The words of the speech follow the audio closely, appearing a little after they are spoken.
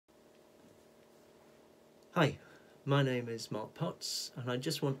Hi, my name is Mark Potts, and I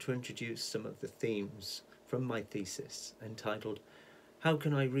just want to introduce some of the themes from my thesis entitled How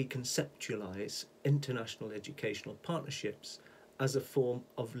Can I Reconceptualize International Educational Partnerships as a Form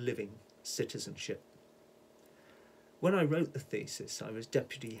of Living Citizenship? When I wrote the thesis, I was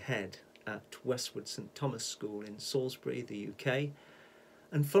deputy head at Westwood St Thomas School in Salisbury, the UK,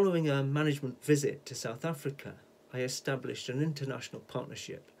 and following a management visit to South Africa, I established an international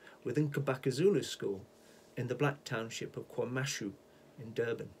partnership with Nkabakazulu School in the Black Township of KwaMashu in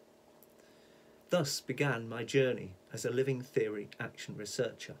Durban. Thus began my journey as a living theory action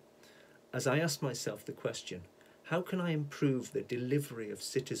researcher, as I asked myself the question, how can I improve the delivery of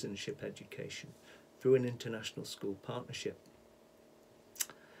citizenship education through an international school partnership?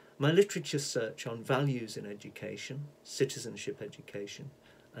 My literature search on values in education, citizenship education,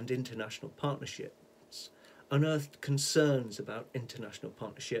 and international partnerships unearthed concerns about international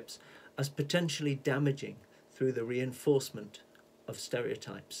partnerships as potentially damaging through the reinforcement of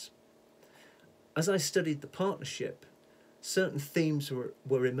stereotypes. As I studied the partnership, certain themes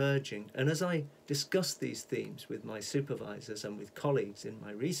were emerging, and as I discussed these themes with my supervisors and with colleagues in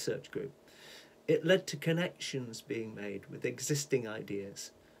my research group, it led to connections being made with existing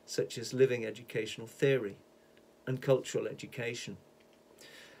ideas such as living educational theory and cultural education.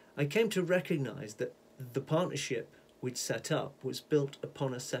 I came to recognise that the partnership we'd set up was built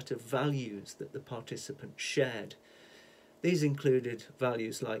upon a set of values that the participants shared. These included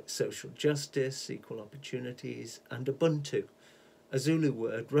values like social justice, equal opportunities, and Ubuntu, a Zulu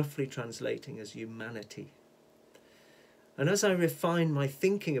word roughly translating as humanity. And as I refined my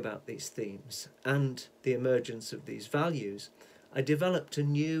thinking about these themes and the emergence of these values, I developed a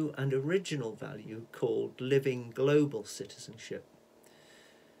new and original value called living global citizenship.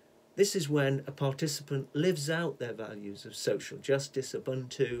 This is when a participant lives out their values of social justice,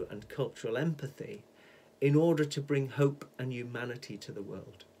 Ubuntu, and cultural empathy in order to bring hope and humanity to the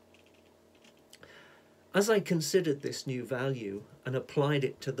world. As I considered this new value and applied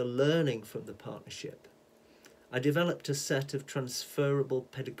it to the learning from the partnership, I developed a set of transferable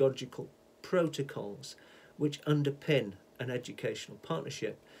pedagogical protocols which underpin an educational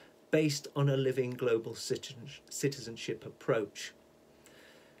partnership based on a living global citizenship approach.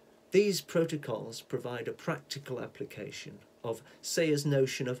 These protocols provide a practical application of Sayer's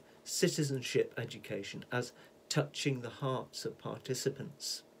notion of citizenship education as touching the hearts of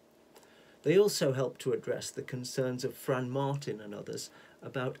participants. They also help to address the concerns of Fran Martin and others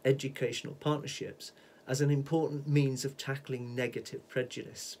about educational partnerships as an important means of tackling negative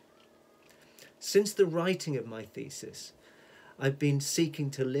prejudice. Since the writing of my thesis, I've been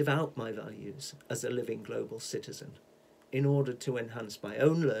seeking to live out my values as a living global citizen in order to enhance my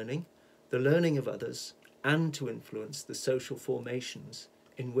own learning, the learning of others, and to influence the social formations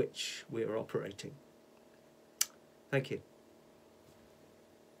in which we are operating. Thank you.